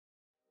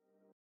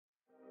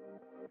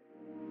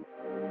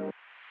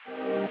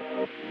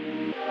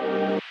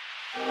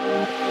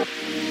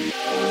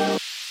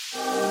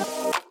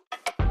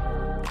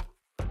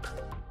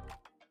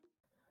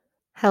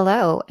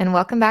Hello, and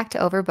welcome back to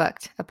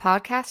Overbooked, a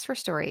podcast for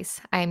stories.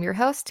 I am your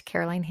host,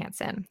 Caroline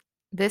Hanson.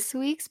 This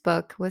week's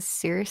book was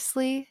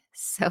seriously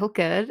so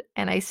good,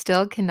 and I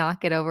still cannot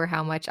get over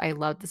how much I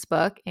love this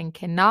book and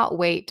cannot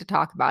wait to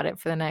talk about it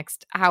for the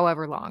next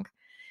however long.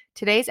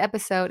 Today's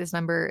episode is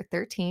number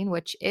 13,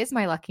 which is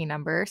my lucky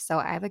number, so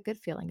I have a good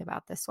feeling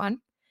about this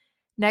one.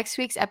 Next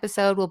week's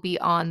episode will be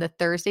on the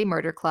Thursday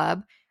Murder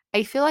Club.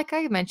 I feel like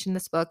I mentioned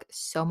this book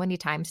so many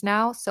times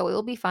now, so it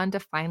will be fun to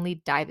finally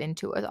dive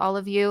into it with all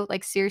of you.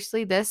 Like,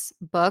 seriously, this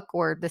book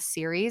or this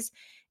series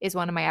is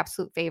one of my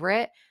absolute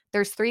favorite.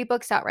 There's 3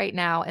 books out right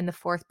now, and the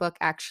 4th book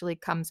actually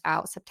comes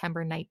out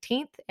September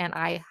 19th, and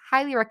I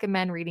highly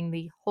recommend reading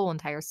the whole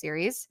entire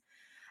series.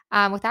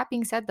 With that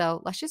being said,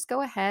 though, let's just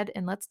go ahead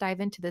and let's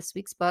dive into this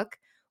week's book,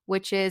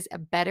 which is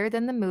Better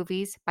Than the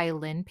Movies by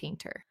Lynn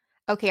Painter.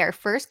 Okay, our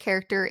first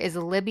character is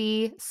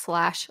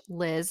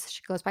Libby/Liz.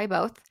 She goes by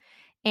both.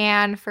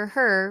 And for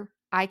her,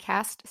 I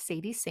cast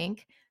Sadie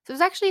Sink. So it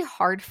was actually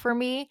hard for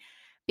me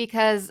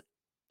because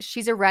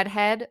she's a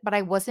redhead, but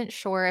I wasn't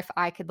sure if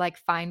I could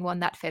find one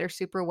that fit her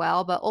super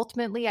well. But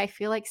ultimately, I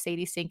feel like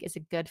Sadie Sink is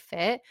a good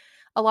fit.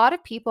 A lot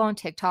of people on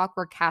TikTok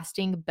were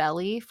casting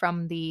Belly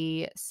from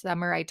the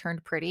Summer I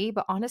Turned Pretty,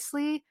 but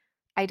honestly,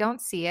 I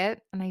don't see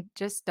it. And I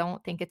just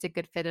don't think it's a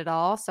good fit at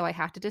all. So I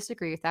have to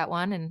disagree with that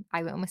one. And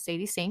I went with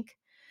Sadie Sink.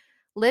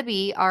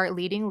 Libby, our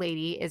leading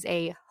lady, is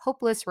a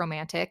hopeless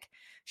romantic.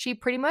 She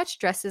pretty much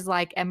dresses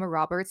like Emma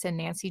Roberts and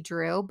Nancy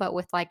Drew, but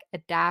with a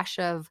dash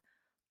of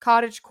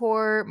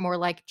cottagecore, more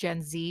like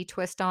Gen Z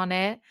twist on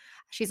it.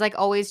 She's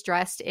always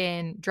dressed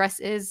in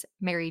dresses,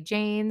 Mary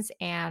Janes,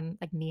 and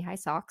knee-high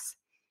socks.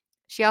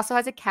 She also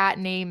has a cat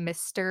named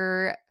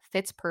Mr.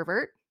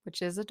 Fitzpervert,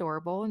 which is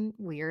adorable and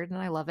weird,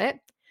 and I love it.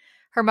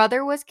 Her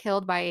mother was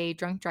killed by a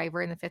drunk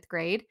driver in the 5th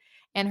grade,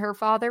 and her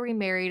father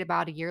remarried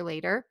about a year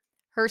later.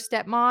 Her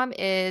stepmom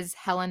is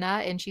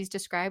Helena, and she's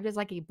described as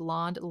a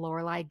blonde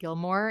Lorelai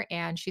Gilmore,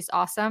 and she's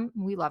awesome.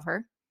 We love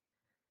her.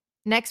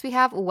 Next, we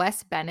have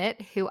Wes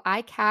Bennett, who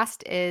I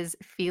cast is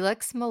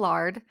Felix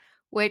Millard,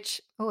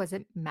 which, is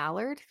it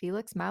Mallard?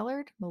 Felix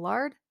Mallard?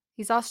 Millard?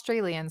 He's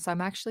Australian, so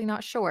I'm actually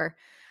not sure.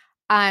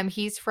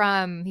 He's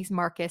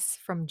Marcus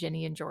from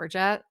Ginny and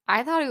Georgia.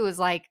 I thought it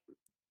was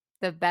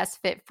the best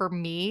fit for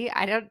me.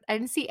 I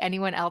didn't see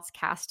anyone else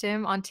cast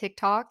him on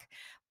TikTok,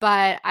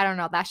 but I don't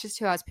know. That's just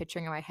who I was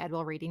picturing in my head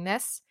while reading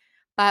this.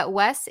 But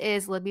Wes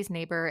is Libby's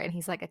neighbor, and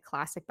he's a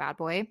classic bad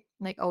boy,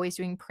 always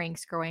doing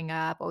pranks growing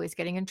up, always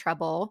getting in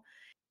trouble.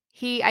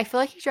 I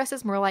feel like he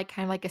dresses more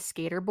kind of like a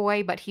skater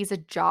boy, but he's a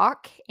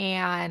jock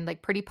and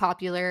pretty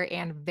popular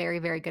and very,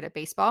 very good at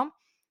baseball.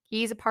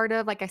 He's a part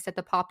of, like I said,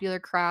 the popular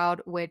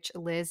crowd, which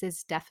Liz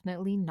is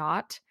definitely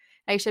not.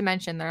 I should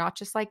mention they're not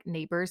just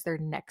neighbors, they're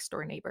next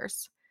door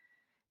neighbors.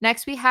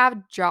 Next, we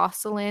have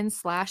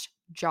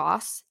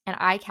Jocelyn/Joss, and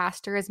I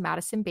cast her as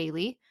Madison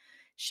Bailey.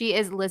 She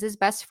is Liz's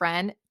best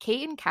friend.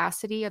 Kate and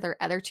Cassidy are their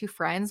other 2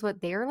 friends,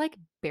 but they are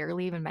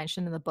barely even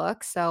mentioned in the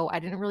book. So I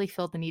didn't really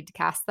feel the need to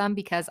cast them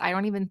because I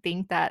don't even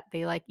think that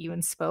they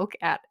even spoke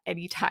at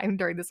any time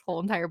during this whole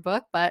entire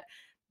book, but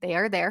they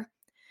are there.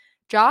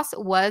 Joss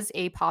was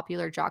a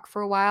popular jock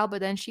for a while,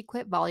 but then she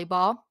quit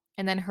volleyball,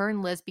 and then her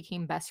and Liz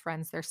became best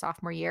friends their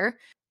sophomore year.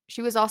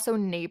 She was also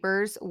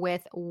neighbors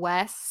with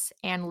Wes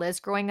and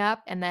Liz growing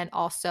up, and then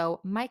also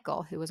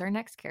Michael, who was our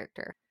next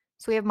character.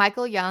 So we have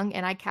Michael Young,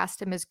 and I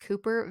cast him as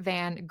Cooper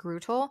Van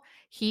Grutel.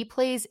 He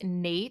plays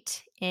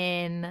Nate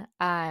in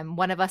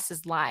One of Us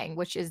is Lying,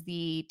 which is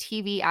the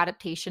TV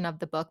adaptation of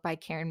the book by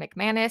Karen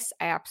McManus.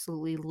 I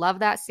absolutely love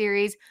that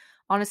series.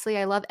 Honestly,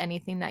 I love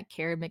anything that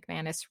Karen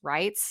McManus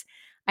writes.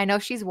 I know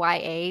she's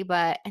YA,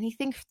 but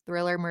anything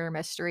thriller, murder,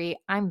 mystery,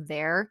 I'm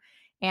there.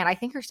 And I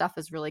think her stuff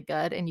is really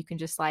good, and you can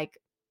just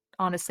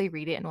honestly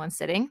read it in one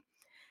sitting.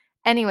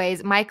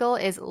 Anyways, Michael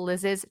is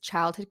Liz's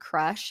childhood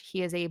crush.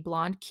 He is a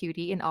blonde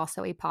cutie and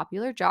also a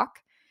popular jock.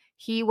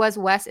 He was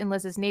Wes and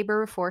Liz's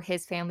neighbor before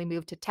his family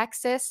moved to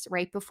Texas,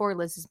 right before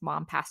Liz's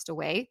mom passed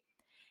away.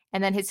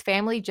 And then his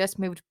family just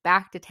moved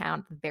back to town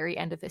at the very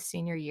end of his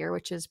senior year,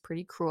 which is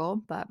pretty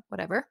cruel, but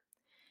whatever.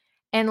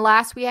 And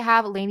last, we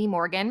have Lainey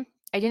Morgan.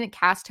 I didn't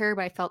cast her,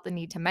 but I felt the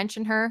need to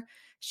mention her.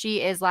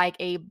 She is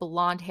a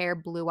blonde hair,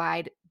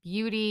 blue-eyed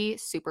beauty,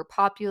 super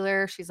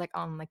popular. She's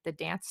on the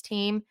dance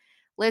team.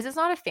 Liz is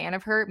not a fan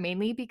of her,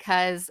 mainly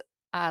because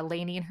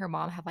Lainey and her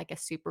mom have a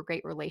super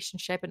great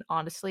relationship. And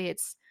honestly,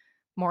 it's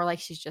more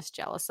she's just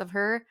jealous of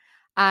her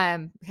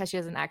because she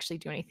doesn't actually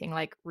do anything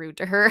rude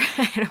to her,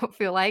 I don't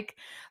feel like.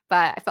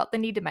 But I felt the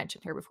need to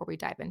mention her before we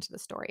dive into the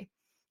story.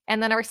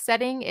 And then our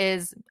setting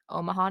is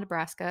Omaha,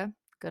 Nebraska,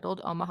 good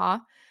old Omaha.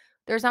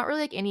 There's not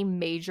really any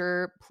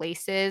major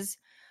places.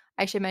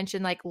 I should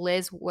mention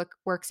Liz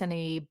works in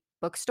a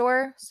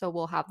bookstore, so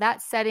we'll have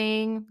that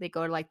setting. They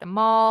go to the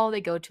mall,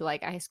 they go to a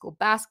high school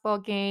basketball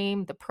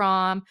game, the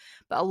prom,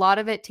 but a lot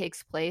of it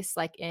takes place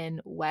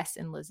in Wes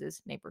and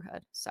Liz's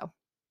neighborhood. So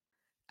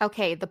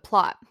okay, the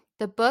plot.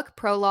 The book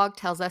prologue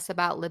tells us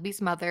about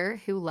Libby's mother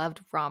who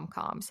loved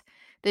rom-coms.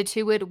 The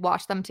two would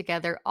watch them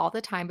together all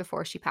the time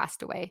before she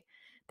passed away.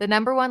 The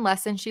number one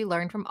lesson she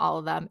learned from all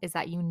of them is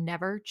that you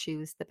never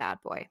choose the bad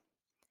boy.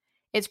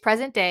 It's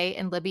present day,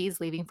 and Libby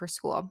is leaving for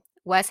school.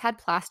 Wes had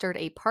plastered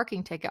a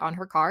parking ticket on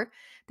her car,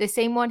 the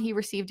same one he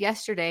received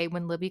yesterday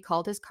when Libby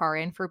called his car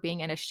in for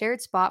being in a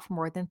shared spot for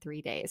more than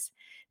 3 days.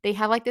 They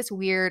have like this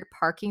weird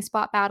parking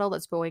spot battle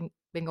that's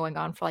been going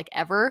on for like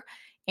ever,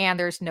 and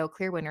there's no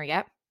clear winner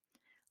yet.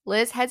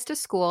 Liz heads to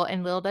school,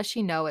 and little does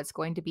she know it's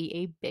going to be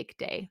a big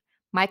day.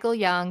 Michael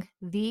Young,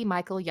 the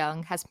Michael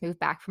Young, has moved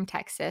back from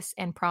Texas,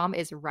 and prom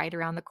is right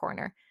around the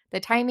corner. The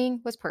timing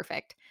was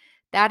perfect.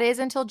 That is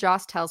until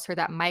Joss tells her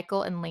that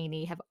Michael and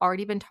Lainey have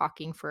already been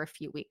talking for a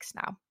few weeks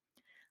now.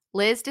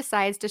 Liz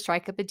decides to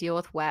strike up a deal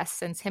with Wes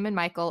since him and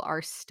Michael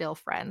are still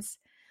friends.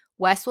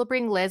 Wes will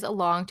bring Liz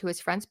along to his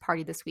friend's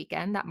party this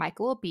weekend that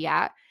Michael will be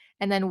at,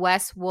 and then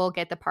Wes will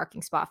get the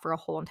parking spot for a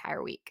whole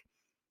entire week.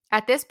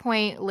 At this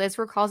point, Liz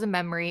recalls a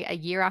memory a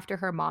year after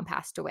her mom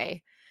passed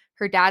away.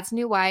 Her dad's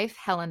new wife,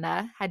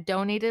 Helena, had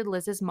donated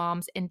Liz's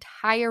mom's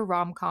entire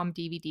rom-com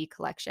DVD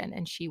collection,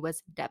 and she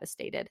was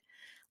devastated.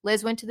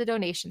 Liz went to the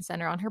donation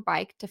center on her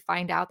bike to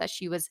find out that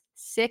she was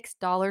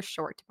 $6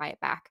 short to buy it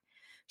back.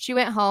 She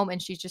went home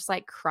and she's just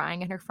like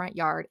crying in her front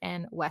yard,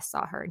 and Wes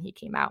saw her and he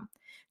came out.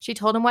 She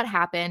told him what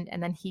happened,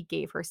 and then he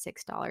gave her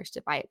 $6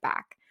 to buy it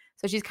back.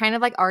 So she's kind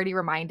of like already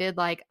reminded,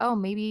 like, oh,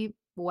 maybe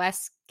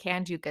Wes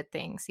can do good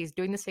things. He's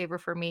doing this favor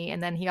for me.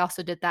 And then he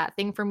also did that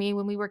thing for me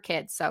when we were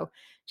kids. So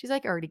she's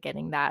like already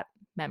getting that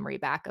memory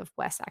back of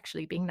Wes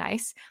actually being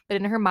nice. But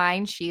in her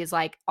mind, she is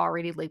like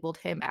already labeled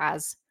him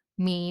as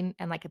mean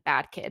and like a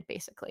bad kid,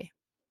 basically.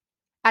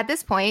 At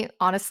this point,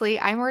 honestly,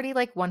 I'm already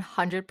like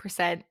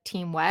 100%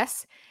 Team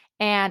Wes.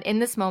 And in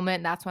this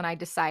moment, that's when I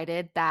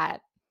decided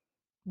that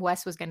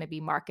Wes was going to be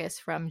Marcus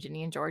from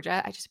Ginny and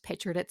Georgia. I just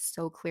pictured it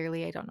so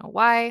clearly. I don't know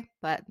why,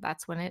 but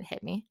that's when it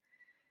hit me.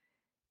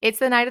 It's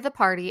the night of the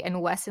party,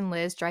 and Wes and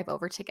Liz drive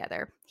over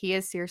together. He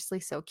is seriously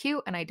so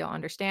cute, and I don't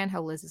understand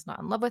how Liz is not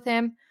in love with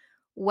him.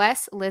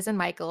 Wes, Liz, and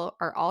Michael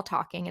are all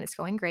talking, and it's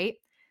going great.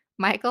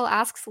 Michael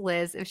asks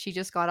Liz if she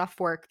just got off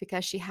work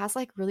because she has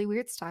like really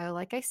weird style,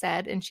 like I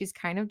said, and she's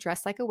kind of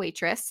dressed like a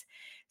waitress.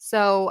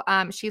 So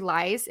she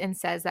lies and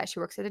says that she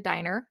works at a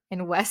diner,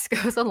 and Wes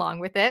goes along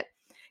with it.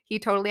 He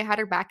totally had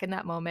her back in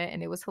that moment,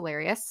 and it was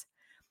hilarious.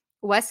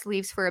 Wes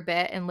leaves for a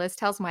bit, and Liz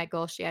tells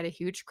Michael she had a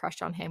huge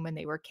crush on him when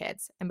they were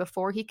kids. And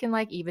before he can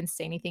like even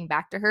say anything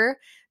back to her,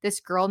 this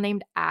girl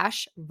named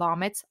Ash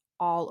vomits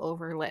all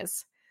over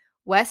Liz.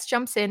 Wes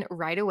jumps in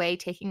right away,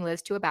 taking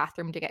Liz to a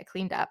bathroom to get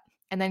cleaned up,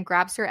 and then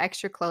grabs her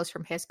extra clothes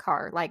from his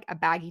car, like a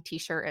baggy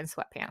t-shirt and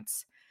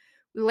sweatpants.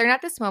 We learn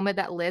at this moment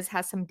that Liz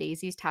has some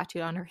daisies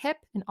tattooed on her hip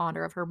in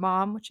honor of her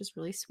mom, which is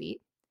really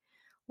sweet.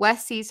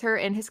 Wes sees her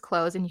in his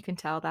clothes, and you can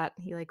tell that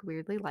he like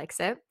weirdly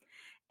likes it.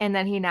 And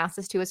then he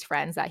announces to his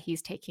friends that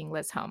he's taking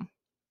Liz home.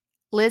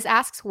 Liz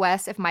asks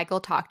Wes if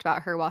Michael talked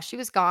about her while she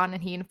was gone,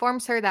 and he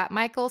informs her that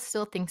Michael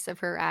still thinks of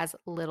her as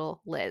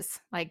little Liz.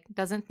 Like,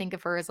 doesn't think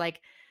of her as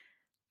like,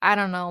 I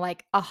don't know,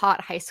 like a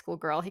hot high school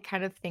girl. He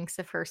kind of thinks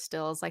of her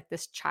still as like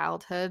this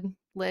childhood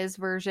Liz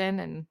version,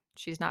 and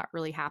she's not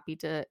really happy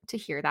to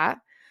hear that.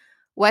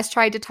 Wes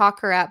tried to talk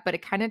her up, but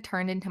it kind of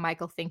turned into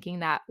Michael thinking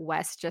that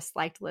Wes just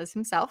liked Liz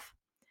himself.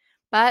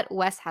 But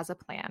Wes has a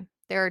plan.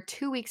 There are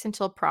 2 weeks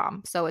until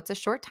prom, so it's a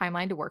short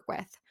timeline to work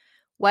with.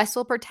 Wes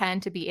will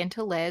pretend to be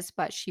into Liz,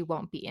 but she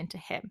won't be into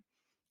him.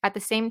 At the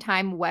same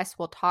time, Wes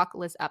will talk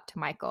Liz up to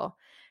Michael.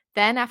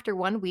 Then, after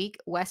 1 week,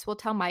 Wes will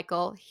tell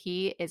Michael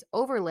he is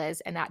over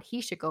Liz and that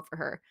he should go for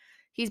her.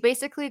 He's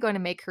basically going to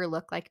make her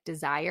look like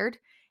desired,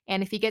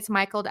 and if he gets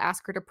Michael to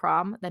ask her to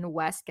prom, then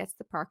Wes gets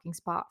the parking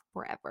spot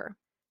forever.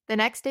 The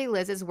next day,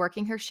 Liz is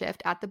working her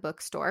shift at the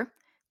bookstore.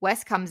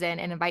 Wes comes in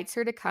and invites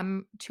her to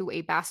come to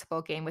a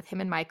basketball game with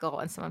him and Michael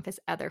and some of his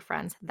other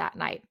friends that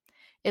night.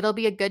 It'll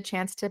be a good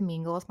chance to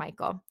mingle with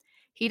Michael.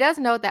 He does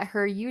note that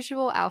her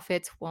usual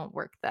outfits won't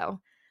work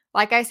though.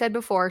 Like I said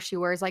before, she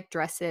wears like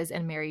dresses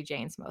and Mary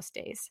Janes most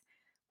days.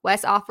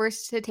 Wes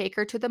offers to take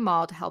her to the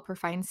mall to help her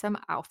find some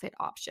outfit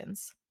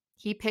options.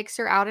 He picks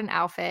her out an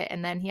outfit,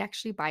 and then he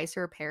actually buys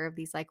her a pair of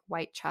these like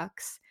white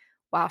chucks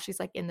while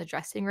she's like in the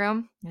dressing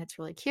room, and it's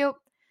really cute.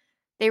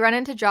 They run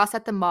into Joss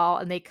at the mall,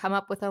 and they come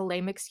up with a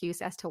lame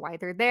excuse as to why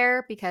they're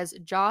there because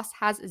Joss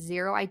has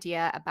zero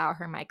idea about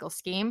her Michael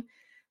scheme.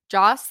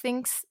 Joss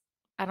thinks,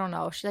 I don't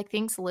know, she like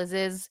thinks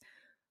Liz's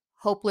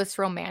hopeless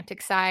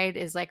romantic side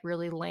is like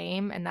really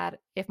lame, and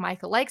that if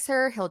Michael likes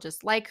her, he'll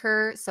just like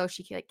her. So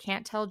she like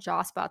can't tell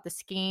Joss about the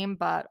scheme,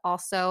 but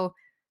also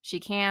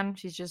she can.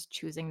 She's just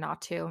choosing not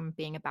to and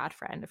being a bad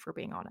friend, if we're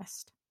being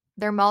honest.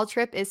 Their mall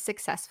trip is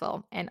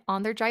successful, and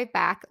on their drive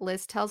back,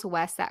 Liz tells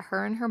Wes that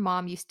her and her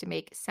mom used to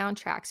make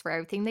soundtracks for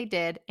everything they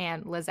did,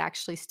 and Liz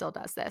actually still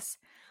does this.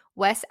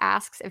 Wes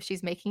asks if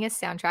she's making a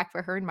soundtrack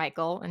for her and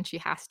Michael, and she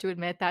has to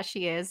admit that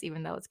she is,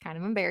 even though it's kind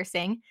of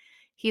embarrassing.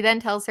 He then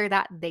tells her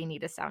that they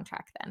need a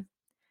soundtrack then.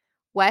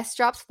 Wes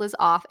drops Liz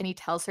off, and he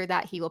tells her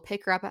that he will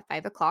pick her up at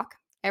 5 o'clock.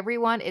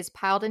 Everyone is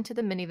piled into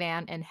the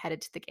minivan and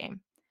headed to the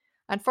game.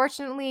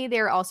 Unfortunately,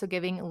 they were also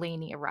giving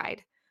Lainey a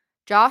ride.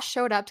 Josh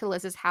showed up to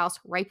Liz's house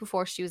right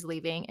before she was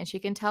leaving, and she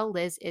can tell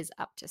Liz is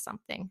up to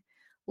something.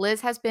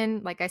 Liz has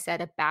been, like I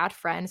said, a bad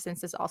friend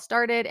since this all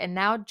started, and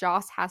now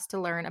Joss has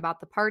to learn about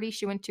the party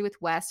she went to with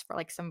Wes for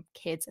like some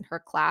kids in her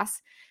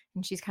class.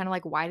 And she's kind of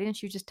like, why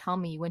didn't you just tell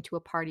me you went to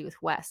a party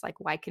with Wes? Like,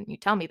 why couldn't you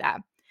tell me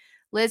that?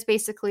 Liz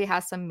basically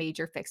has some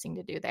major fixing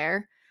to do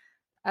there.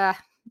 Uh,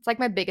 it's like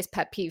my biggest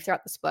pet peeve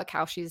throughout this book,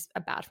 how she's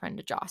a bad friend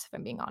to Joss, if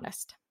I'm being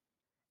honest.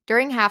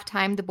 During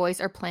halftime, the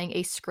boys are playing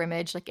a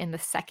scrimmage like in the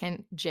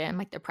second gym,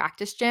 like the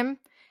practice gym,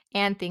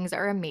 and things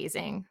are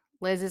amazing.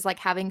 Liz is like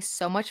having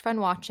so much fun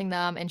watching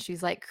them, and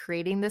she's like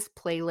creating this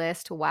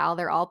playlist while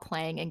they're all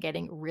playing and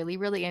getting really,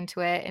 really into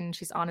it. And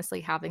she's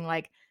honestly having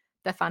like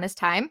the funnest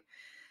time.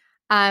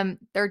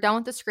 They're done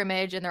with the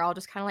scrimmage and they're all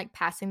just kind of like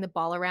passing the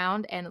ball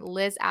around. And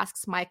Liz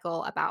asks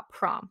Michael about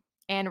prom.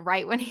 And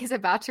right when he's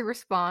about to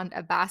respond,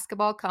 a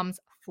basketball comes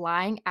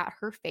flying at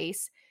her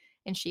face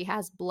and she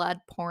has blood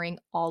pouring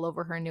all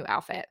over her new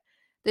outfit.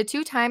 The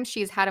two times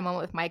she's had a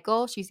moment with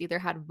Michael, she's either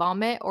had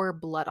vomit or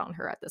blood on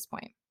her at this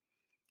point.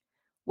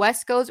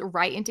 Wes goes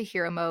right into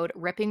hero mode,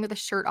 ripping the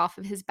shirt off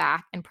of his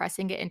back and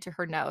pressing it into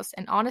her nose.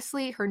 And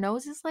honestly, her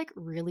nose is like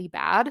really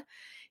bad.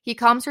 He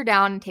calms her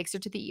down and takes her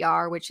to the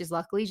ER, which is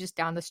luckily just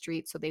down the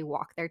street, so they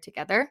walk there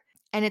together.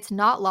 And it's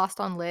not lost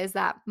on Liz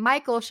that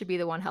Michael should be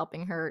the one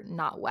helping her,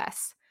 not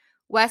Wes.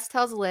 Wes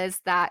tells Liz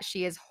that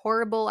she is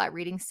horrible at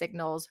reading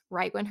signals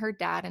right when her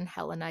dad and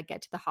Helena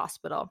get to the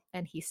hospital,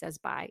 and he says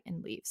bye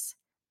and leaves.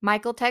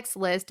 Michael texts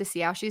Liz to see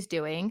how she's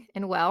doing,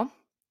 and well,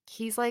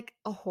 he's like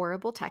a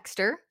horrible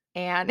texter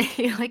and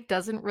he like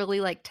doesn't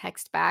really like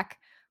text back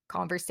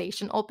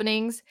conversation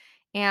openings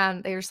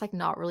and they're just like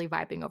not really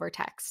vibing over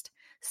text.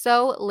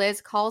 So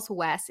Liz calls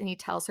Wes and he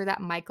tells her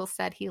that Michael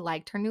said he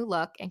liked her new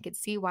look and could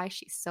see why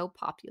she's so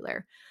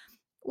popular,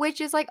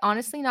 which is like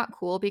honestly not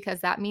cool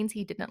because that means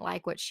he didn't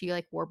like what she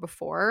like wore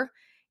before.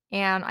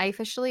 And I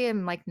officially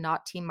am like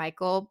not team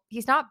Michael.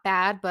 He's not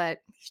bad, but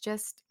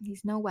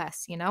he's no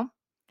Wes, you know?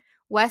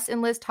 Wes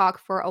and Liz talk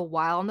for a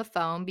while on the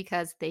phone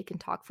because they can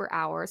talk for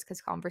hours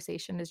because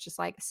conversation is just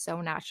like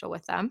so natural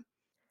with them.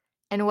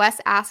 And Wes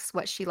asks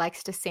what she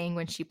likes to sing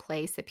when she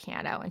plays the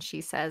piano, and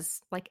she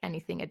says, like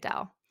anything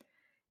Adele.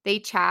 They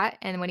chat,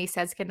 and when he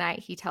says goodnight,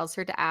 he tells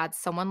her to add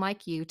Someone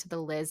Like You to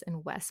the Liz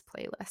and Wes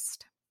playlist.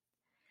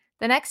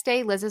 The next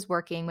day, Liz is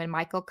working when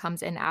Michael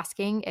comes in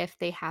asking if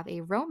they have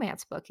a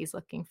romance book he's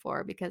looking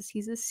for because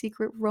he's a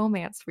secret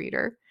romance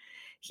reader.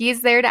 He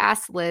is there to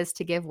ask Liz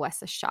to give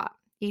Wes a shot.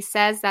 He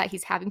says that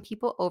he's having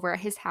people over at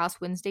his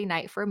house Wednesday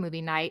night for a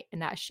movie night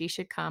and that she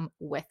should come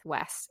with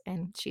Wes,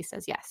 and she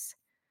says yes.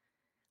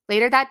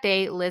 Later that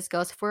day, Liz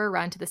goes for a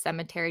run to the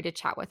cemetery to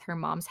chat with her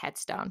mom's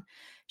headstone.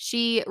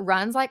 She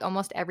runs like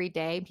almost every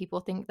day.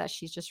 People think that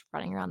she's just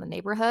running around the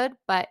neighborhood,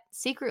 but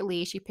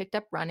secretly, she picked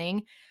up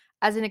running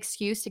as an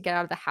excuse to get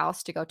out of the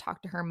house to go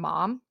talk to her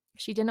mom.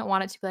 She didn't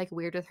want it to be like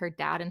weird with her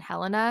dad and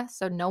Helena,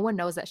 so no one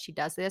knows that she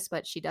does this,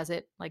 but she does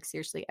it like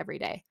seriously every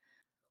day.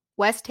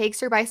 Wes takes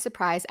her by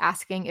surprise,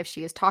 asking if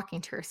she is talking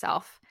to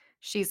herself.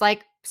 She's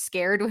like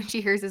scared when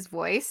she hears his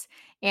voice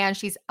and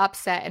she's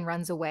upset and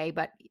runs away,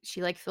 but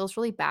she like feels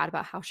really bad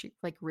about how she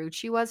like rude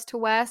she was to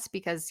Wes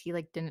because he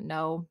like didn't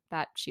know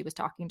that she was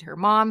talking to her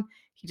mom.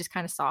 He just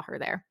kind of saw her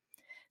there.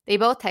 They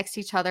both text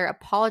each other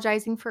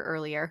apologizing for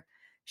earlier.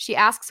 She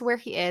asks where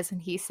he is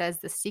and he says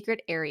the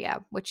secret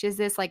area, which is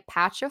this like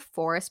patch of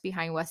forest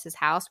behind Wes's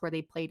house where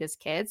they played as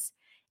kids,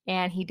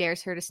 and he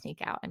dares her to sneak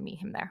out and meet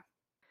him there.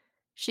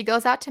 She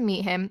goes out to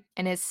meet him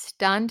and is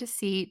stunned to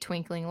see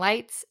twinkling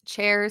lights,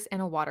 chairs,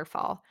 and a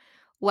waterfall.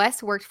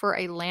 Wes worked for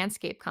a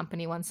landscape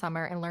company one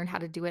summer and learned how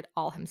to do it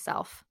all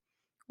himself.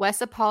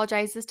 Wes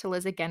apologizes to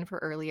Liz again for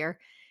earlier.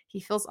 He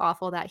feels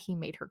awful that he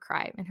made her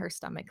cry and her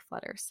stomach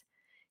flutters.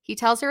 He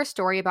tells her a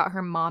story about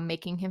her mom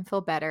making him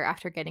feel better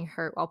after getting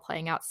hurt while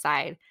playing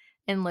outside,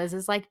 and Liz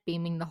is like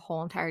beaming the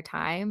whole entire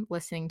time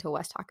listening to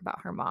Wes talk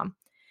about her mom.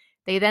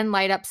 They then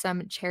light up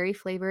some cherry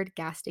flavored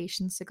gas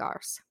station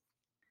cigars.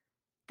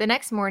 The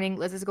next morning,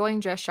 Liz is going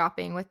dress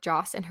shopping with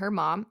Joss and her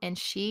mom, and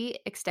she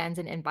extends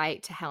an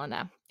invite to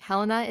Helena.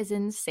 Helena is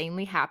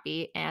insanely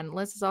happy, and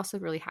Liz is also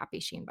really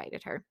happy she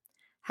invited her.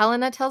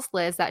 Helena tells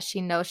Liz that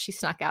she knows she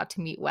snuck out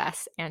to meet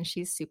Wes, and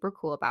she's super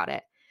cool about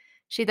it.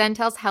 She then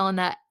tells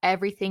Helena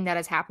everything that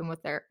has happened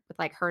with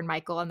like her and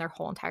Michael and their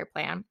whole entire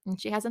plan, and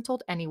she hasn't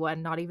told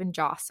anyone, not even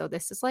Joss, so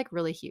this is like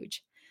really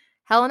huge.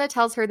 Helena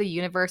tells her the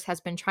universe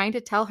has been trying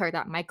to tell her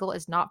that Michael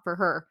is not for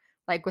her,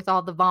 like with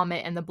all the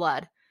vomit and the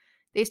blood.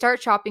 They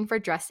start shopping for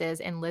dresses,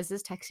 and Liz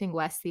is texting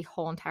Wes the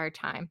whole entire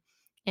time.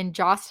 And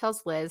Joss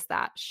tells Liz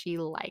that she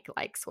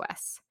likes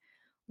Wes.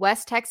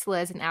 Wes texts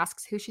Liz and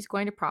asks who she's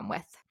going to prom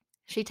with.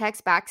 She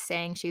texts back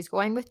saying she's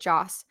going with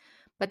Joss,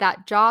 but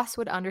that Joss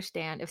would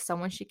understand if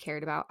someone she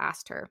cared about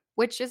asked her,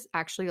 which is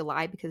actually a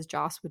lie because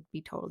Joss would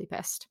be totally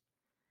pissed.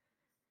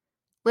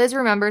 Liz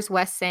remembers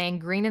Wes saying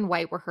green and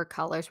white were her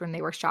colors when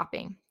they were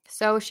shopping.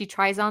 So she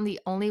tries on the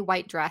only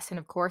white dress, and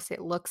of course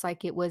it looks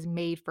like it was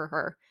made for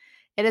her.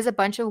 It has a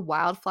bunch of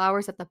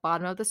wildflowers at the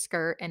bottom of the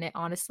skirt, and it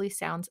honestly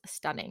sounds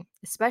stunning,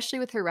 especially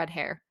with her red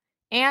hair.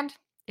 And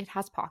it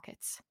has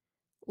pockets.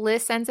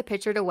 Liz sends a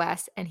picture to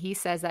Wes, and he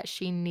says that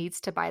she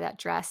needs to buy that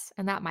dress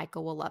and that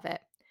Michael will love it.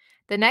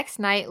 The next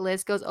night,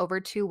 Liz goes over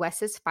to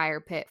Wes's fire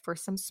pit for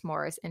some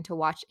s'mores and to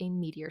watch a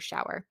meteor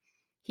shower.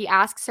 He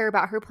asks her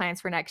about her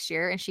plans for next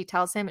year, and she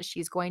tells him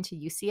she's going to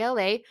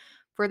UCLA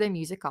for the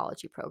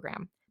musicology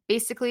program.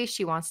 Basically,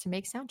 she wants to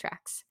make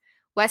soundtracks.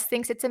 Wes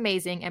thinks it's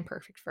amazing and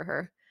perfect for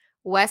her.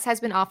 Wes has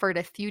been offered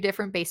a few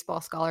different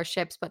baseball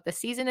scholarships, but the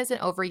season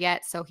isn't over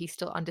yet, so he's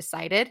still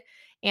undecided.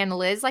 And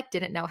Liz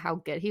didn't know how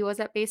good he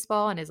was at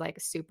baseball and is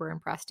super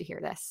impressed to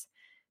hear this.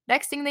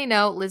 Next thing they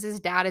know,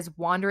 Liz's dad is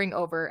wandering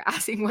over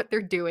asking what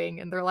they're doing,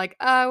 and they're like,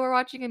 we're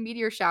watching a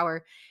meteor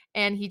shower."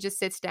 And he just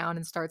sits down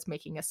and starts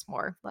making a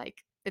s'more.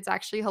 It's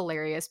actually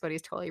hilarious, but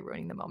he's totally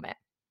ruining the moment.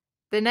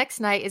 The next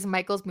night is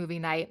Michael's movie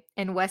night,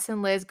 and Wes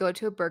and Liz go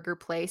to a burger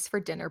place for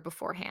dinner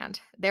beforehand.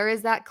 There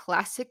is that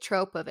classic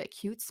trope of a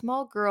cute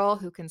small girl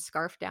who can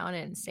scarf down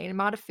an insane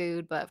amount of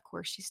food, but of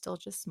course she's still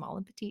just small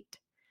and petite.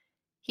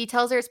 He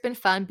tells her it's been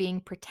fun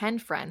being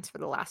pretend friends for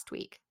the last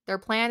week. Their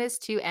plan is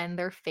to end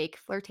their fake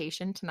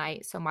flirtation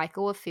tonight, so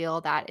Michael will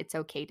feel that it's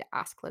okay to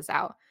ask Liz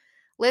out.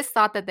 Liz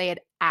thought that they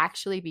had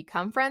actually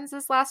become friends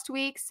this last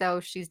week, so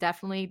she's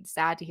definitely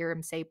sad to hear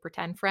him say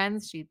pretend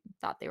friends. She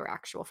thought they were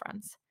actual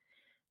friends.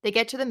 They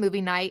get to the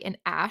movie night, and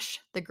Ash,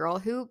 the girl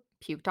who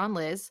puked on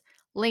Liz,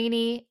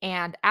 Lainey,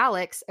 and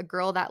Alex, a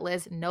girl that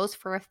Liz knows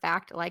for a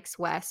fact likes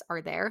Wes,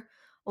 are there,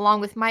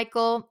 along with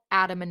Michael,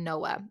 Adam, and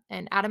Noah.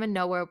 And Adam and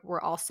Noah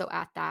were also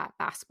at that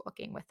basketball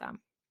game with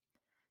them.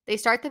 They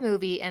start the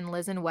movie, and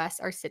Liz and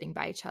Wes are sitting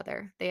by each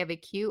other. They have a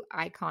cute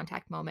eye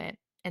contact moment,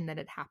 and then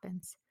it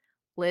happens.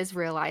 Liz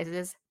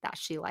realizes that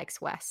she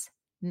likes Wes,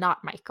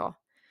 not Michael.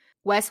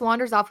 Wes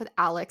wanders off with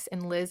Alex,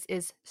 and Liz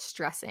is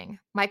stressing.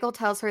 Michael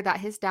tells her that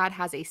his dad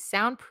has a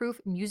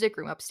soundproof music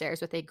room upstairs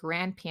with a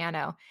grand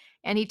piano,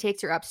 and he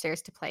takes her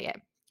upstairs to play it.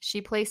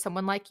 She plays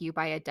Someone Like You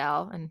by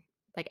Adele, and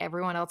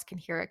everyone else can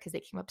hear it because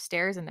they came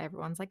upstairs, and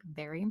everyone's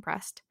very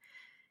impressed.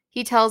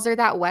 He tells her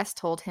that Wes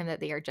told him that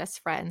they are just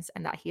friends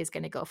and that he is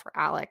going to go for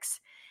Alex,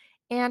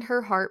 and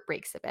her heart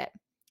breaks a bit.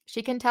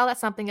 She can tell that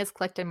something has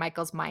clicked in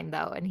Michael's mind,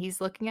 though, and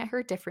he's looking at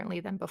her differently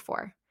than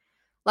before.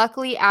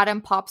 Luckily,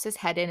 Adam pops his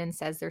head in and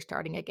says they're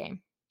starting a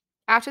game.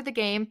 After the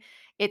game,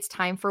 it's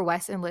time for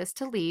Wes and Liz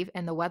to leave,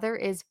 and the weather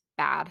is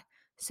bad.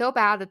 So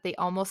bad that they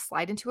almost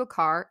slide into a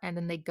car and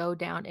then they go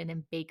down an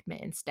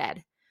embankment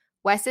instead.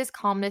 Wes's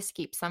calmness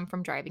keeps them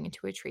from driving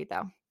into a tree,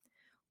 though.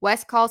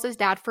 Wes calls his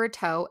dad for a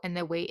tow, and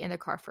they wait in the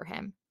car for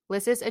him.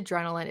 Liz's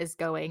adrenaline is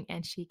going,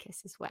 and she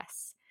kisses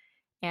Wes.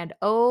 And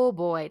oh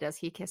boy, does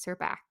he kiss her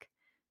back.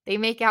 They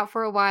make out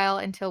for a while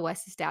until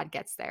Wes's dad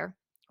gets there.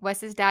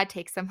 Wes's dad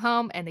takes them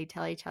home, and they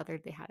tell each other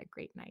they had a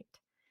great night.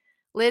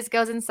 Liz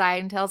goes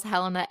inside and tells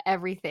Helena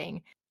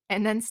everything,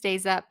 and then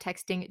stays up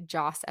texting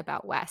Joss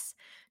about Wes.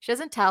 She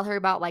doesn't tell her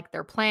about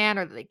their plan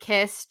or that they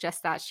kiss,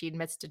 just that she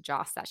admits to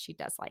Joss that she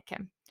does like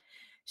him.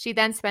 She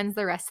then spends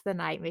the rest of the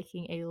night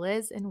making a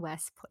Liz and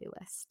Wes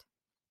playlist.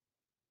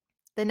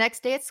 The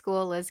next day at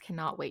school, Liz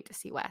cannot wait to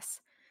see Wes.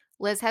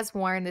 Liz has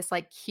worn this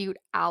cute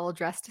owl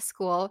dress to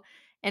school,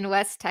 and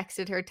Wes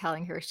texted her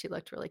telling her she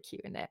looked really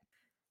cute in it.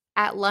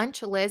 At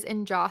lunch, Liz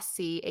and Joss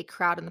see a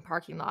crowd in the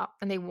parking lot,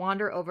 and they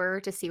wander over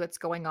to see what's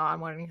going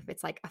on, wondering if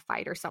it's a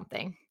fight or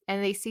something.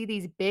 And they see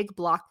these big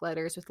block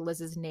letters with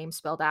Liz's name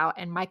spelled out,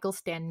 and Michael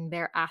standing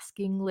there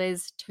asking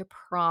Liz to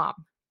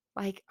prom.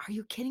 Are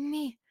you kidding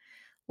me?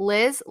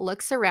 Liz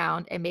looks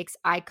around and makes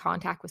eye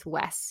contact with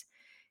Wes.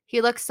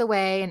 He looks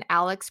away, and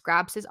Alex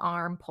grabs his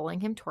arm, pulling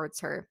him towards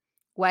her.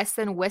 Wes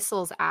then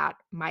whistles at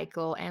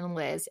Michael and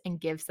Liz and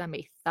gives them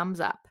a thumbs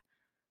up.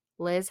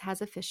 Liz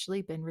has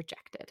officially been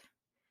rejected.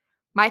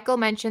 Michael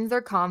mentions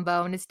their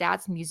convo in his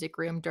dad's music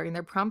room during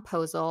their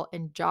promposal,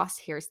 and Joss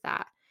hears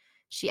that.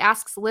 She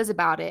asks Liz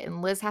about it,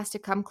 and Liz has to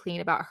come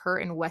clean about her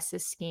and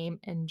Wes's scheme,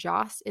 and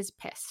Joss is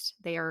pissed.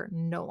 They are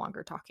no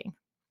longer talking.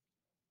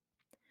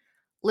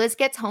 Liz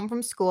gets home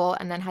from school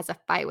and then has a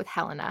fight with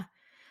Helena.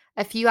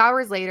 A few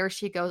hours later,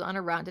 she goes on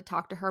a run to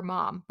talk to her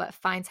mom, but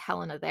finds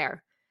Helena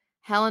there.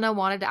 Helena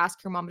wanted to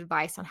ask her mom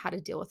advice on how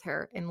to deal with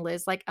her, and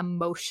Liz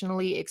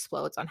emotionally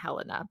explodes on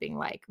Helena, being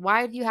like,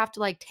 why do you have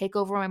to take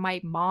over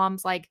my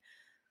mom's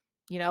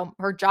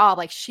her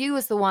job? She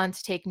was the one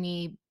to take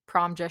me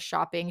prom dress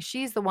shopping.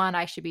 She's the one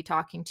I should be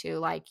talking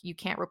to. You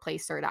can't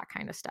replace her, that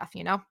kind of stuff,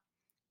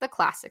 the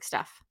classic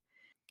stuff.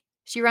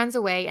 She runs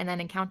away and then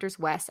encounters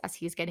Wes as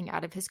he's getting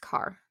out of his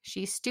car.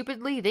 She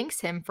stupidly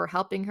thanks him for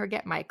helping her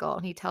get Michael,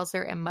 and he tells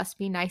her it must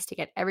be nice to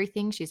get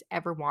everything she's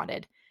ever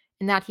wanted,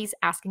 and that he's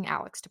asking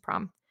Alex to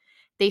prom.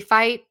 They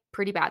fight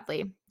pretty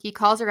badly. He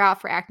calls her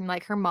out for acting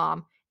like her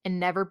mom and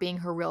never being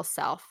her real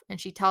self, and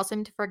she tells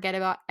him to forget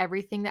about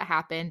everything that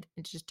happened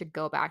and just to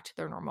go back to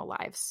their normal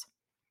lives.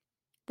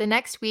 The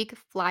next week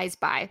flies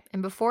by,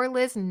 and before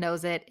Liz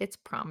knows it, it's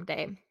prom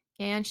day.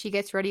 And she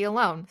gets ready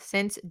alone,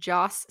 since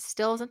Joss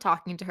still isn't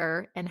talking to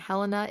her and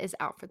Helena is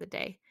out for the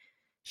day.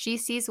 She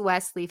sees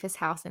Wes leave his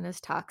house in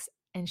his tux,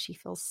 and she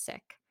feels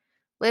sick.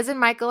 Liz and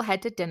Michael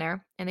head to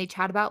dinner and they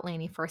chat about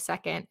Lainey for a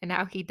second and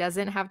how he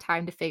doesn't have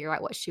time to figure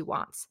out what she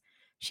wants.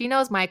 She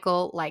knows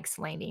Michael likes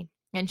Lainey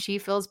and she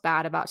feels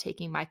bad about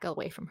taking Michael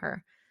away from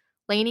her.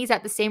 Lainey's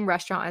at the same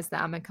restaurant as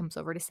them and comes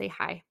over to say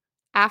hi.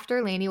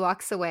 After Lainey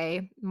walks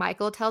away,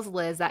 Michael tells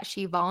Liz that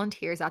she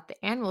volunteers at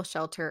the animal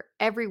shelter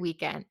every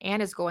weekend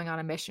and is going on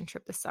a mission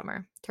trip this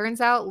summer. Turns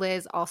out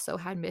Liz also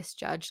had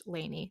misjudged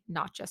Lainey,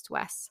 not just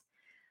Wes.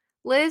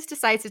 Liz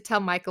decides to tell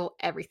Michael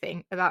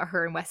everything about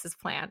her and Wes's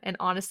plan, and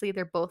honestly,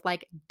 they're both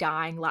like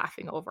dying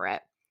laughing over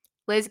it.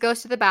 Liz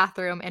goes to the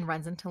bathroom and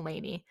runs into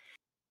Lainey.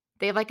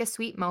 They have like a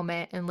sweet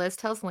moment, and Liz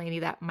tells Lainey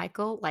that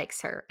Michael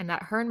likes her and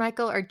that her and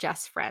Michael are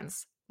just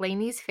friends.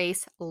 Lainey's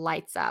face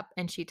lights up,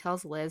 and she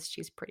tells Liz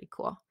she's pretty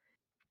cool.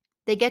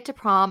 They get to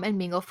prom and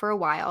mingle for a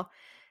while,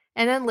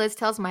 and then Liz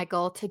tells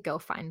Michael to go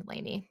find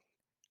Lainey.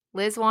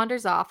 Liz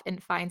wanders off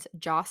and finds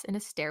Joss in a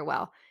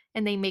stairwell,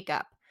 and they make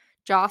up.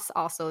 Joss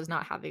also is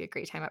not having a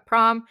great time at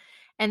prom.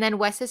 And then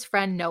Wes's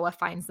friend Noah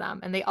finds them,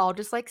 and they all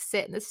just like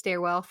sit in the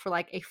stairwell for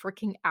like a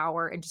freaking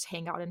hour and just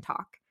hang out and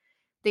talk.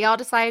 They all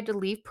decide to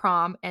leave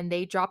prom and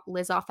they drop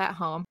Liz off at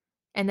home,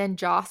 and then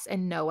Joss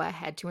and Noah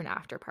head to an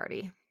after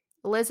party.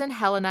 Liz and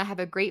Helena have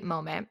a great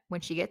moment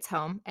when she gets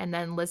home, and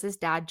then Liz's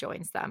dad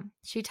joins them.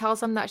 She tells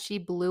them that she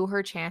blew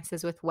her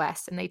chances with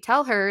Wes, and they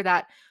tell her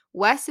that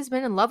Wes has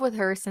been in love with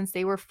her since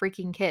they were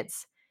freaking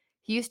kids.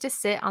 He used to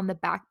sit on the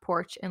back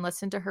porch and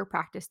listen to her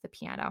practice the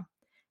piano.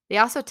 They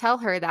also tell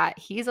her that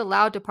he's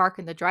allowed to park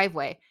in the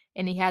driveway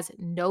and he has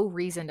no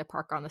reason to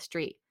park on the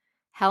street.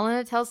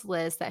 Helena tells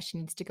Liz that she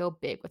needs to go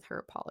big with her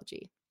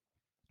apology.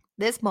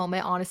 This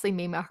moment honestly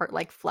made my heart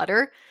like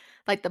flutter.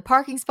 Like the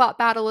parking spot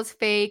battle was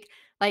fake.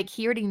 Like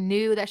he already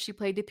knew that she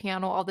played the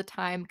piano all the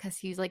time because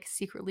he's like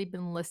secretly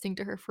been listening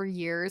to her for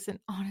years. And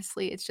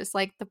honestly, it's just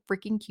like the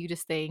freaking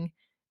cutest thing.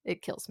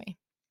 It kills me.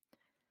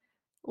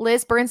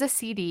 Liz burns a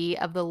CD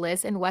of the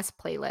Liz and Wes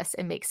playlist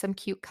and makes some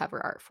cute cover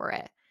art for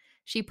it.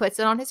 She puts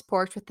it on his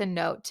porch with a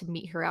note to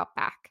meet her out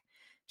back.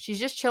 She's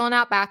just chilling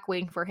out back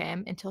waiting for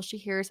him until she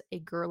hears a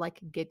girl-like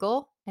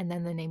giggle and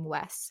then the name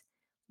Wes.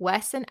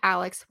 Wes and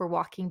Alex were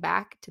walking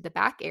back to the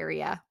back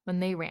area when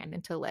they ran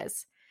into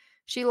Liz.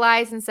 She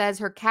lies and says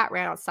her cat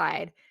ran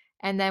outside,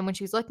 and then when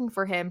she was looking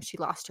for him, she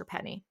lost her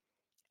penny.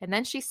 And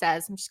then she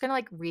says, I'm just going to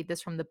like read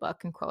this from the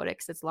book and quote it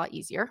because it's a lot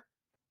easier.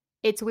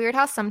 It's weird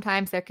how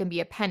sometimes there can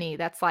be a penny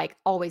that's like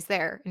always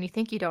there and you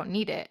think you don't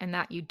need it and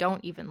that you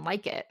don't even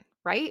like it,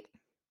 right?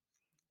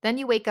 Then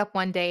you wake up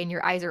one day and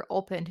your eyes are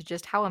open to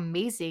just how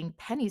amazing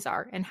pennies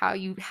are and how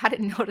you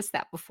hadn't noticed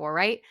that before,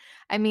 right?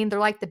 I mean, they're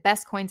like the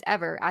best coins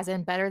ever, as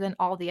in better than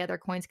all the other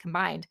coins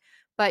combined.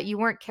 But you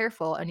weren't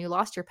careful and you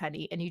lost your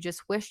penny and you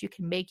just wish you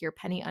could make your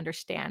penny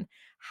understand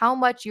how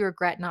much you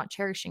regret not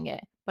cherishing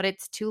it. But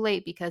it's too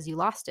late because you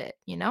lost it,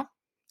 you know?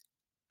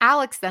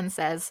 Alex then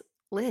says,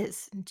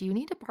 Liz, do you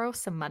need to borrow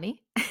some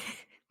money?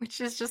 Which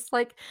is just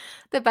like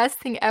the best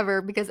thing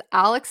ever because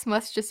Alex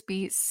must just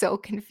be so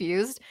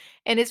confused.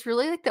 And it's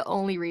really like the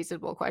only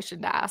reasonable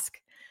question to ask.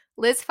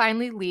 Liz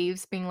finally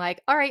leaves, being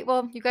like, all right,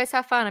 well, you guys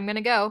have fun. I'm going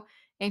to go.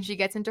 And she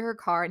gets into her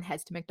car and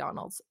heads to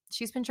McDonald's.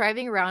 She's been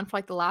driving around for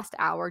like the last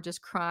hour,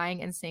 just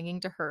crying and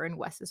singing to her and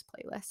Wes's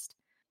playlist.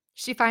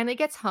 She finally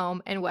gets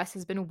home, and Wes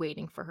has been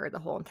waiting for her the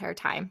whole entire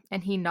time,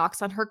 and he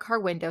knocks on her car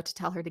window to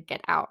tell her to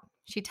get out.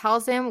 She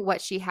tells him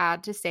what she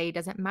had to say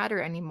doesn't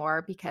matter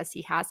anymore because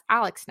he has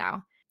Alex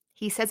now.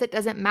 He says it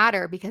doesn't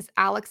matter because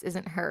Alex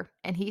isn't her,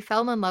 and he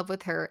fell in love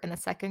with her in the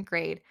second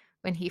grade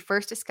when he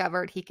first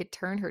discovered he could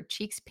turn her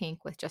cheeks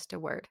pink with just a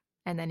word,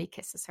 and then he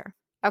kisses her.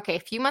 Okay, a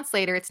few months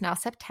later, it's now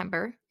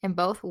September, and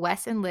both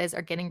Wes and Liz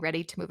are getting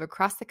ready to move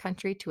across the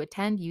country to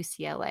attend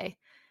UCLA.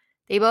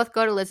 They both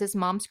go to Liz's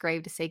mom's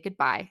grave to say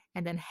goodbye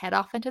and then head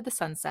off into the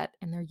sunset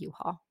in their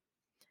U-Haul.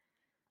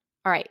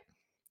 All right,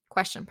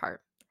 question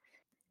part.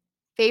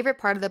 Favorite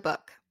part of the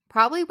book?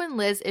 Probably when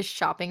Liz is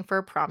shopping for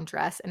a prom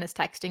dress and is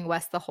texting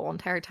Wes the whole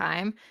entire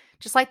time.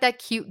 Just like that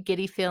cute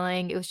giddy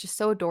feeling. It was just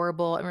so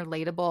adorable and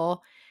relatable.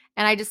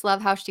 And I just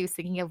love how she was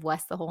thinking of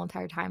Wes the whole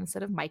entire time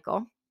instead of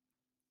Michael.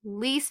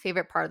 Least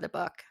favorite part of the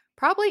book.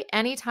 Probably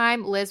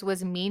anytime Liz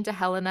was mean to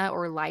Helena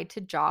or lied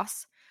to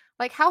Joss.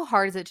 Like, how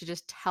hard is it to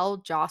just tell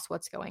Joss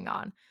what's going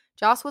on?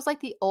 Joss was like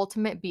the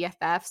ultimate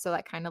BFF, so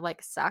that kind of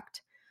like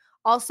sucked.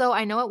 Also,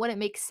 I know it wouldn't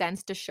make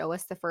sense to show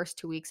us the first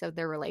 2 weeks of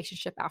their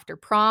relationship after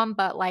prom,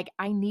 but like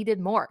I needed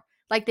more.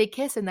 Like they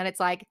kiss and then it's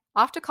like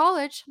off to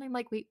college. And I'm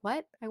like, wait,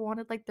 what? I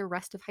wanted like the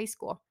rest of high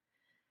school.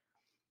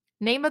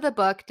 Name of the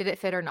book, did it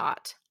fit or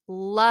not?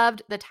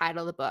 Loved the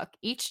title of the book.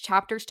 Each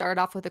chapter started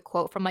off with a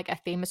quote from like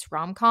a famous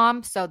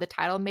rom-com, so the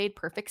title made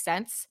perfect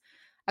sense.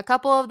 A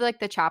couple of like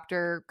the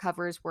chapter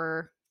covers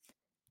were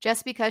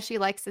just because she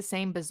likes the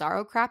same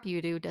bizarro crap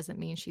you do doesn't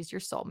mean she's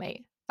your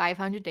soulmate.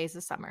 500 Days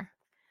of Summer.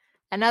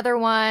 Another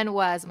one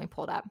was, let me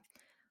pull it up.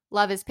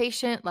 Love is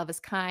patient, love is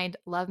kind,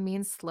 love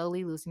means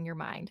slowly losing your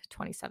mind.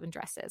 27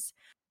 Dresses.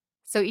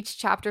 So each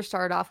chapter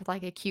started off with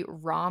like a cute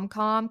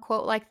rom-com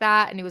quote like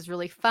that, and it was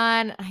really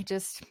fun. I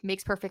just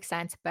makes perfect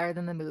sense, better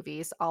than the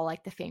movies, all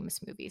like the famous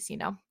movies, you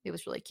know? It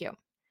was really cute.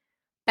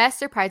 Best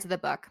surprise of the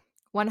book.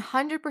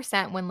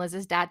 100% when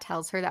Liz's dad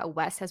tells her that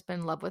Wes has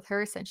been in love with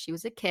her since she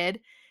was a kid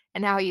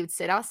and how he would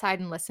sit outside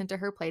and listen to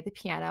her play the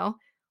piano.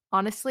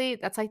 Honestly,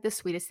 that's like the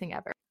sweetest thing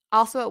ever.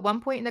 Also, at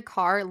one point in the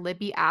car,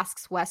 Libby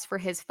asks Wes for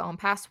his phone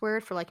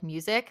password for like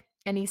music,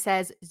 and he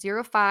says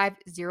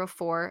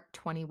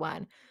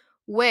 050421,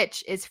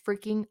 which is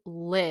freaking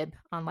lib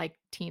on like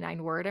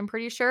T9 word, I'm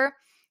pretty sure.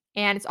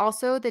 And it's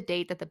also the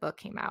date that the book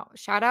came out.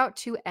 Shout out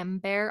to M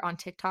Bear on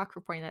TikTok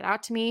for pointing that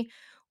out to me.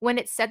 When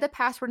it said the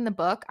password in the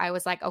book, I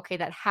was like, okay,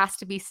 that has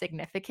to be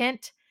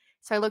significant.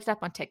 So I looked up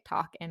on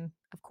TikTok, and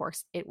of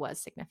course, it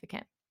was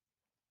significant.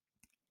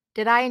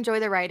 Did I enjoy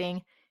the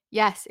writing?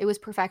 Yes, it was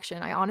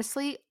perfection. I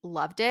honestly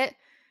loved it.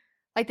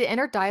 Like the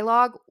inner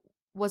dialogue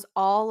was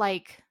all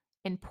like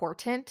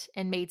important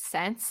and made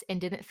sense and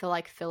didn't feel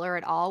like filler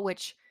at all,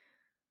 which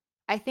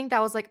I think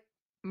that was like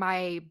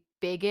my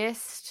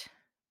biggest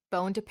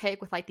bone to pick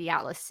with like the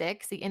Atlas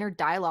 6. The inner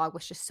dialogue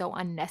was just so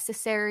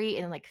unnecessary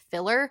and like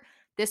filler.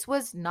 This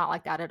was not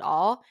like that at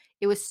all.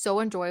 It was so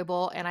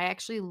enjoyable, and I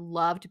actually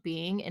loved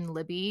being in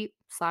Libby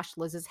slash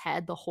Liz's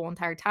head the whole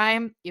entire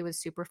time. It was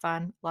super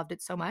fun. Loved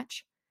it so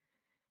much.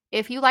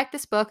 If you like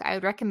this book, I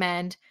would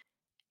recommend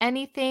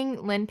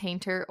anything Lynn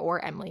Painter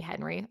or Emily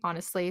Henry.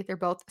 Honestly, they're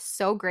both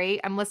so great.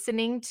 I'm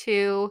listening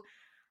to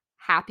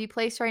Happy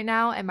Place right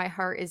now, and my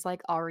heart is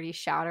like already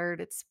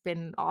shattered. It's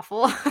been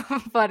awful,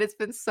 but it's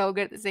been so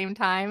good at the same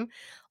time.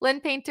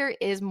 Lynn Painter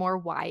is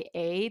more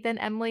YA than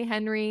Emily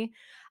Henry,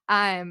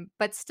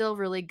 but still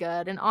really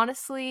good. And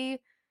honestly,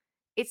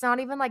 it's not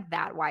even like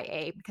that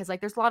YA because like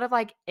there's a lot of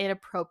like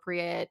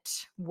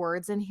inappropriate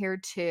words in here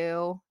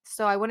too.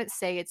 So I wouldn't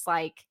say it's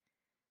like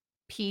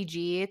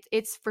PG.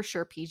 It's for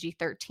sure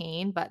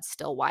PG-13, but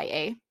still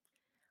YA.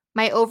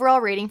 My overall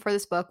rating for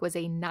this book was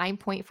a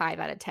 9.5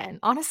 out of 10.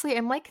 Honestly,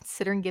 I'm like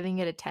considering giving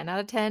it a 10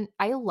 out of 10.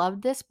 I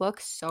love this book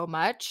so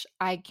much.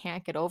 I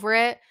can't get over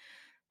it.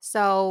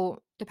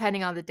 So,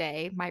 depending on the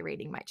day, my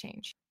rating might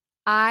change.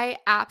 I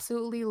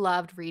absolutely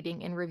loved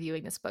reading and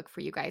reviewing this book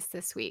for you guys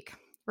this week.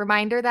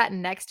 Reminder that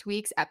next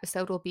week's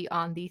episode will be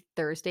on the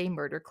Thursday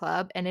Murder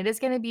Club, and it is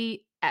going to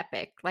be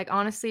epic. Like,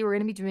 honestly, we're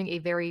going to be doing a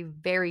very,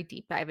 very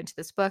deep dive into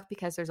this book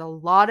because there's a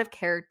lot of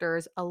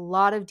characters, a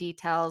lot of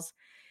details.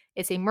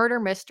 It's a murder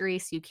mystery,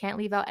 so you can't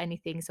leave out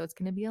anything, so it's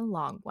going to be a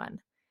long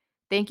one.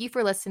 Thank you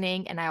for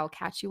listening, and I will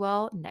catch you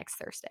all next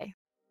Thursday.